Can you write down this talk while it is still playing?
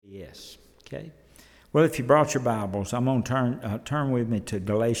Yes. Okay. Well, if you brought your Bibles, I'm going to turn with me to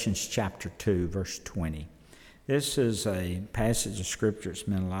Galatians chapter 2, verse 20. This is a passage of Scripture that's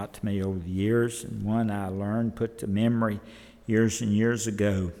meant a lot to me over the years, and one I learned, put to memory years and years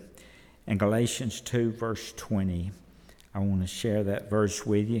ago. In Galatians 2, verse 20, I want to share that verse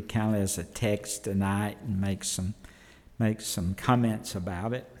with you, kind of as a text tonight, and make some comments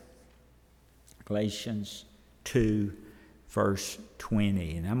about it. Galatians 2, verse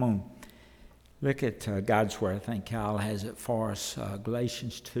 20. And I'm going to look at God's Word. I think Kyle has it for us.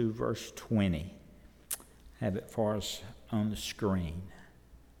 Galatians 2, verse 20. Have it for us on the screen.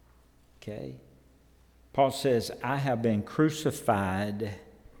 Okay. Paul says, I have been crucified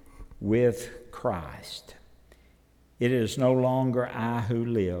with Christ. It is no longer I who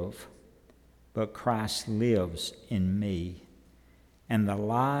live, but Christ lives in me. And the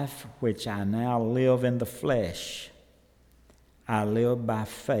life which I now live in the flesh, I live by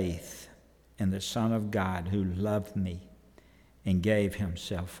faith in the Son of God who loved me and gave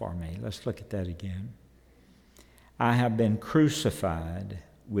himself for me. Let's look at that again. I have been crucified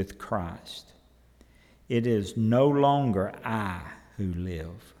with Christ. It is no longer I who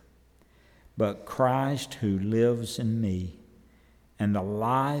live, but Christ who lives in me. And the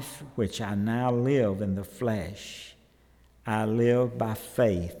life which I now live in the flesh, I live by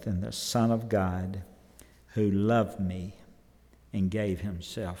faith in the Son of God who loved me and gave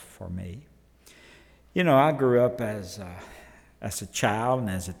himself for me. You know, I grew up as a child and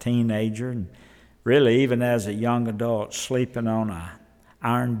as a teenager, and really even as a young adult, sleeping on an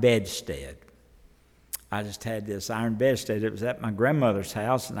iron bedstead. I just had this iron bedstead. It was at my grandmother's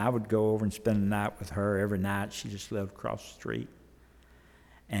house, and I would go over and spend the night with her every night. She just lived across the street.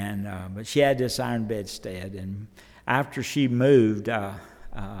 And but she had this iron bedstead, and after she moved, I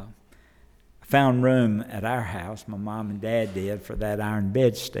found room at our house, my mom and dad did, for that iron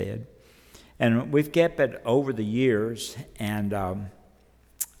bedstead. And we've kept it over the years, and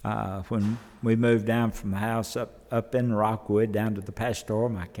when we moved down from the house up in Rockwood down to the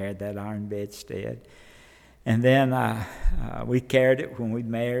pastoral, I carried that iron bedstead. And then we carried it when we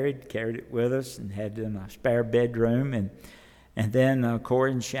married, carried it with us and had it in a spare bedroom. And then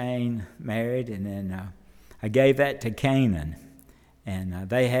Corey and Shane married, and then I gave that to Canaan. And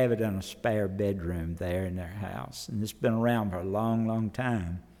they have it in a spare bedroom there in their house. And it's been around for a long, long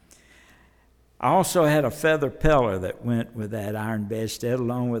time. I also had a feather pillow that went with that iron bedstead,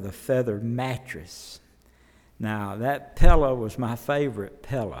 along with a feather mattress. Now, that pillow was my favorite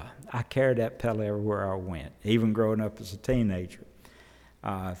pillow. I carried that pillow everywhere I went, even growing up as a teenager.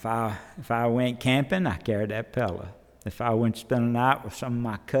 If I went camping, I carried that pillow. If I went to spend the night with some of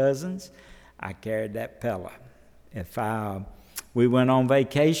my cousins, I carried that pillow. If we went on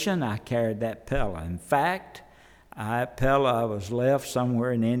vacation, I carried that pillow. In fact, that pillow was left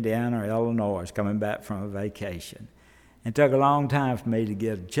somewhere in Indiana or Illinois coming back from a vacation. It took a long time for me to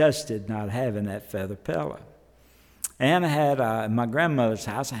get adjusted not having that feather pillow. And I had, in my grandmother's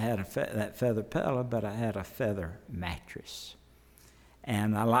house, I had that feather pillow, but I had a feather mattress.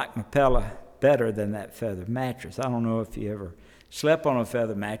 And I liked my pillow better than that feather mattress. I don't know if you ever slept on a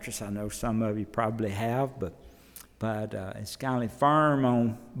feather mattress. I know some of you probably have, but it's kind of firm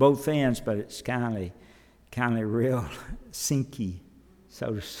on both ends, but it's kind of real sinky,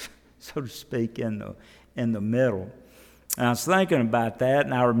 so to speak, in the middle. And I was thinking about that,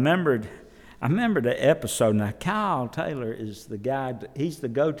 and I remembered the episode. Now, Kyle Taylor is the guy, he's the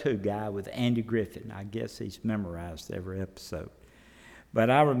go-to guy with Andy Griffith. I guess he's memorized every episode. But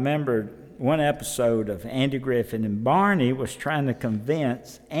I remembered one episode of Andy Griffith, and Barney was trying to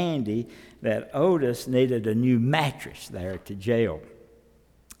convince Andy that Otis needed a new mattress there at the jail.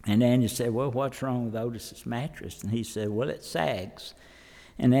 And Andy said, well, what's wrong with Otis's mattress? And he said, well, it sags.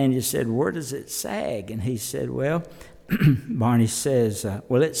 And Andy said, where does it sag? And he said, well, Barney says,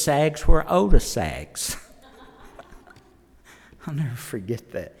 well, it sags where Otis sags. I'll never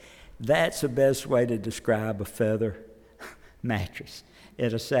forget that. That's the best way to describe a feather mattress.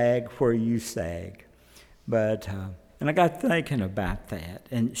 It'll sag where you sag. But and I got thinking about that.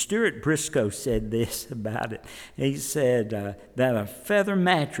 And Stuart Briscoe said this about it. He said that a feather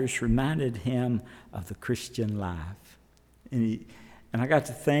mattress reminded him of the Christian life. And I got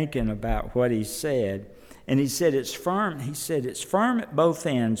to thinking about what he said. And he said it's firm. He said it's firm at both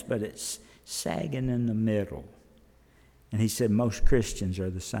ends, but it's sagging in the middle. And he said most Christians are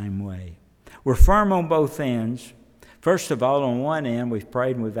the same way. We're firm on both ends, First of all, on one end, we've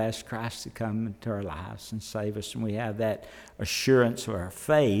prayed and we've asked Christ to come into our lives and save us, and we have that assurance of our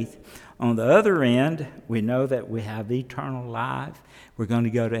faith. On the other end, we know that we have eternal life. We're going to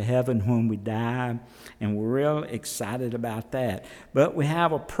go to heaven when we die, and we're real excited about that. But we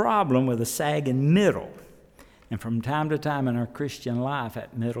have a problem with a sagging middle. And from time to time in our Christian life,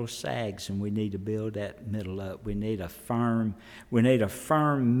 that middle sags, and we need to build that middle up. We need a firm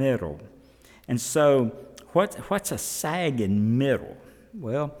middle. And so, what's a sagging middle?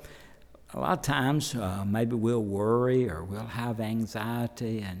 Well, a lot of times maybe we'll worry or we'll have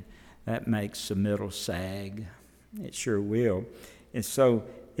anxiety, and that makes the middle sag. It sure will. And so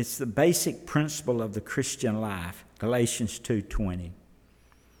it's the basic principle of the Christian life, Galatians 2:20.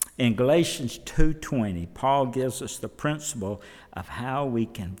 In Galatians 2:20, Paul gives us the principle of how we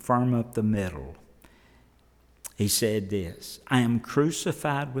can firm up the middle. He said this, I am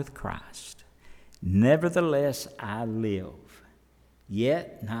crucified with Christ. Nevertheless I live,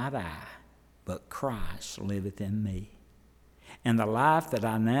 yet not I, but Christ liveth in me. And the life that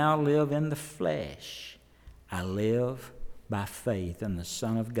I now live in the flesh, I live by faith in the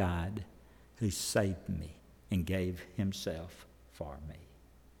Son of God who saved me and gave himself for me.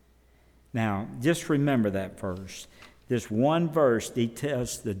 Now, just remember that verse. This one verse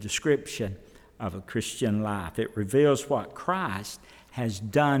details the description of a Christian life. It reveals what Christ has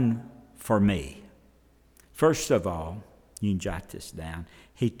done for me. First of all, you can jot this down,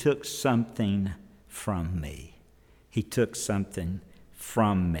 he took something from me. He took something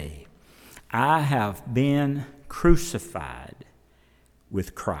from me. I have been crucified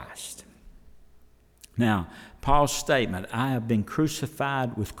with Christ. Now, Paul's statement, I have been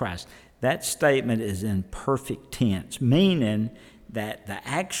crucified with Christ, that statement is in perfect tense, meaning that the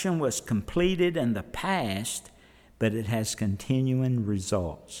action was completed in the past, but it has continuing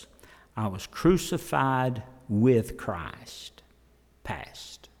results. I was crucified with Christ,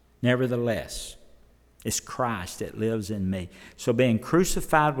 past. Nevertheless, it's Christ that lives in me. So being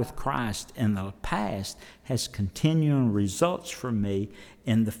crucified with Christ in the past has continuing results for me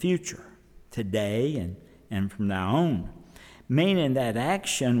in the future, today and from now on. Meaning that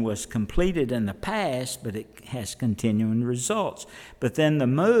action was completed in the past, but it has continuing results. But then the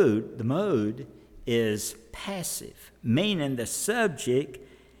mode is passive, meaning the subject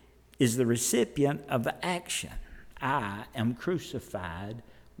is the recipient of the action. I am crucified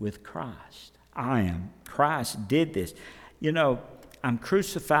with Christ. I am. Christ did this. You know, I'm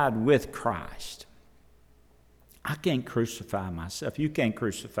crucified with Christ. I can't crucify myself. You can't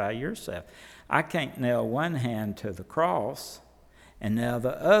crucify yourself. I can't nail one hand to the cross and nail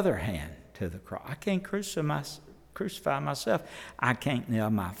the other hand to the cross. I can't crucify myself. I can't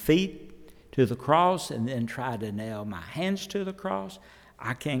nail my feet to the cross and then try to nail my hands to the cross.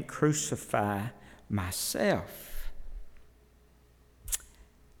 I can't crucify myself.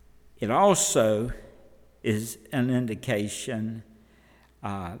 It also is an indication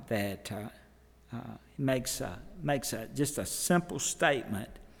that makes just a simple statement,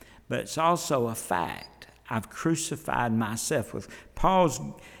 but it's also a fact. I've crucified myself with Paul's.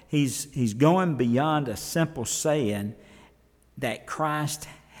 He's going beyond a simple saying that Christ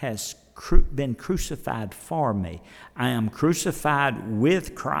has been crucified for me. I am crucified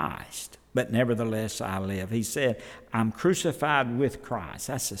with Christ, but nevertheless I live. He said, I'm crucified with Christ.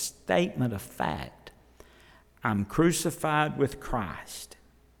 That's a statement of fact. I'm crucified with Christ.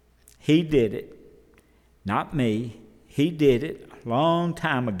 He did it, not me. He did it a long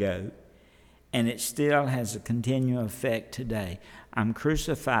time ago, and it still has a continuing effect today. I'm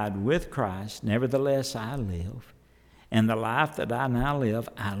crucified with Christ, nevertheless I live. And the life that I now live,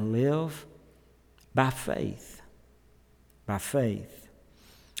 I live by faith. By faith.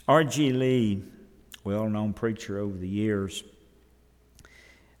 R.G. Lee, well-known preacher over the years,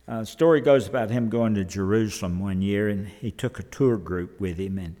 the story goes about him going to Jerusalem one year, and he took a tour group with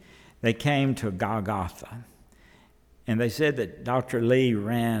him, and they came to Golgotha. And they said that Dr. Lee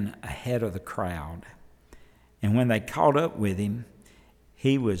ran ahead of the crowd. And when they caught up with him,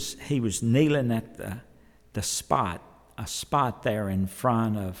 he was kneeling at the spot, a spot there in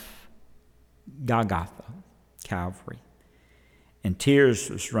front of Golgotha, Calvary. And tears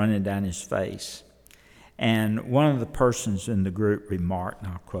was running down his face. And one of the persons in the group remarked,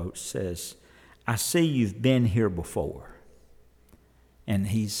 and I'll quote, says, I see you've been here before. And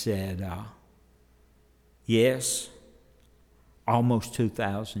he said, yes, almost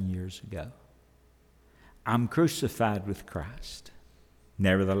 2,000 years ago. I'm crucified with Christ.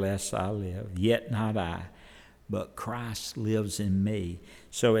 Nevertheless I live, yet not I, but Christ lives in me.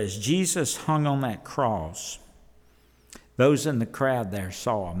 So as Jesus hung on that cross, those in the crowd there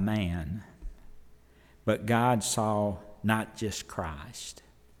saw a man, But God saw not just Christ.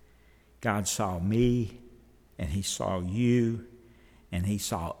 God saw me, and he saw you, and he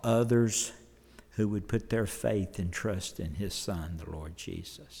saw others who would put their faith and trust in his Son, the Lord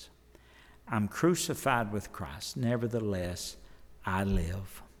Jesus. I'm crucified with Christ. Nevertheless, I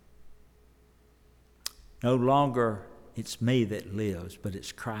live. No longer it's me that lives, but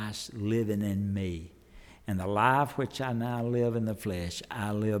it's Christ living in me. And the life which I now live in the flesh,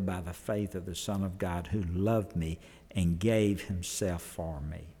 I live by the faith of the Son of God who loved me and gave himself for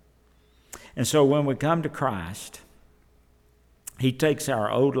me. And so when we come to Christ, he takes our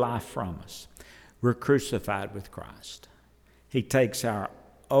old life from us. We're crucified with Christ. He takes our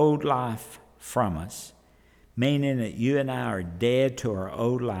old life from us, meaning that you and I are dead to our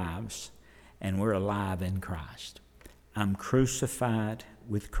old lives and we're alive in Christ. I'm crucified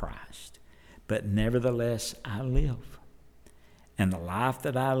with Christ, but nevertheless I live. And the life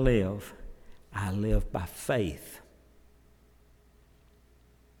that I live by faith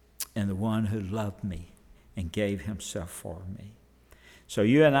in the one who loved me and gave himself for me. So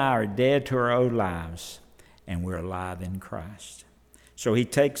you and I are dead to our old lives, and we're alive in Christ. So he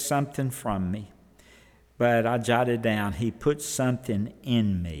takes something from me, but I jotted down, he puts something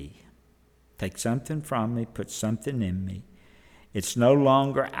in me. Takes something from me, puts something in me. It's no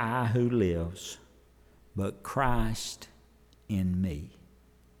longer I who lives, but Christ in me.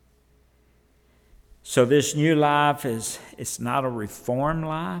 So this new life it's not a reformed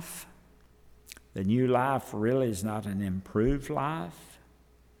life. The new life really is not an improved life.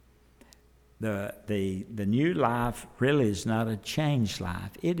 The new life really is not a changed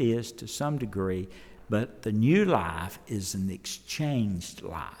life. It is to some degree, but the new life is an exchanged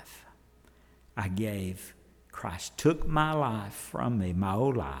life. Christ took my life from me, my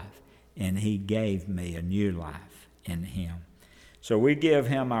old life, and he gave me a new life in him. So we give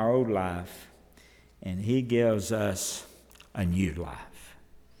him our old life, and he gives us a new life.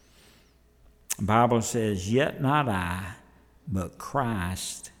 The Bible says, yet not I, but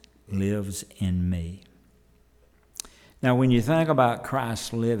Christ lives in me. Now, when you think about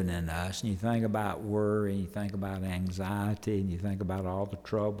Christ living in us, and you think about worry, and you think about anxiety, and you think about all the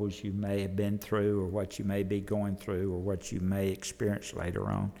troubles you may have been through, or what you may be going through, or what you may experience later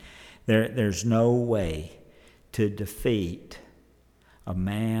on, there's no way to defeat a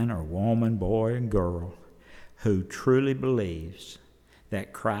man or woman, boy and girl, who truly believes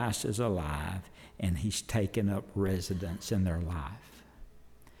that Christ is alive and he's taken up residence in their life.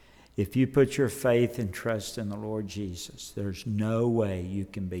 If you put your faith and trust in the Lord Jesus, there's no way you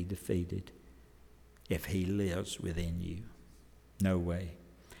can be defeated if he lives within you. No way.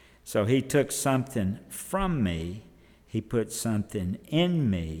 So he took something from me, he put something in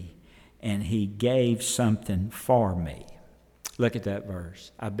me, and he gave something for me. Look at that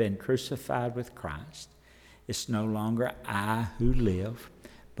verse. I've been crucified with Christ. It's no longer I who live,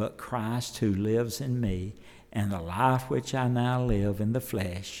 but Christ who lives in me. And the life which I now live in the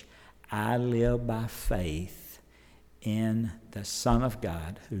flesh, I live by faith in the Son of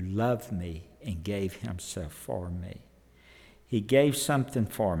God who loved me and gave himself for me. He gave something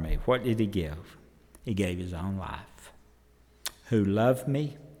for me. What did he give? He gave his own life. Who loved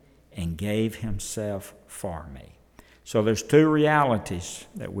me and gave himself for me. So there's two realities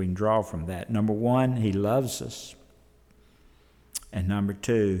that we can draw from that. Number one, he loves us. And number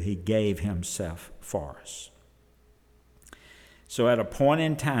two, he gave himself for us. So at a point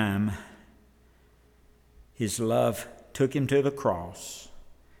in time, his love took him to the cross,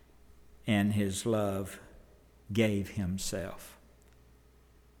 and his love gave himself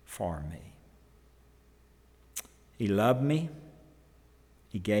for me. He loved me.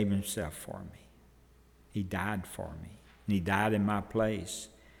 He gave himself for me. He died for me. And he died in my place.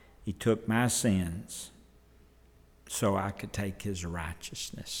 He took my sins so I could take his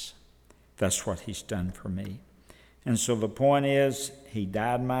righteousness. That's what he's done for me. And so the point is, he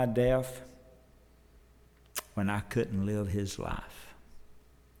died my death when I couldn't live his life.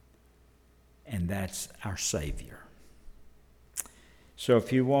 And that's our Savior. So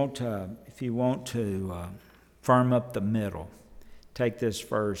if you want to firm up the middle, take this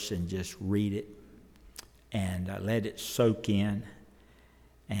verse and just read it and let it soak in.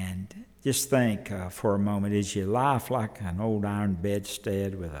 And just think for a moment, is your life like an old iron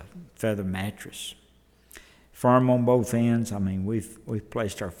bedstead with a feather mattress? Firm on both ends. I mean, we've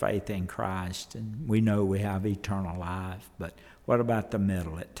placed our faith in Christ, and we know we have eternal life. But what about the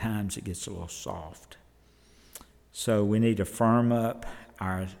middle? At times it gets a little soft. So we need to firm up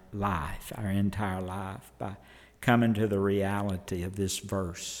our life, our entire life, by coming to the reality of this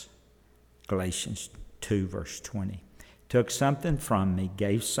verse, Galatians 2, verse 20. Took something from me,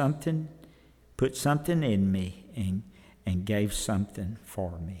 gave something, put something in me and gave something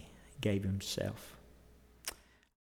for me. He gave himself.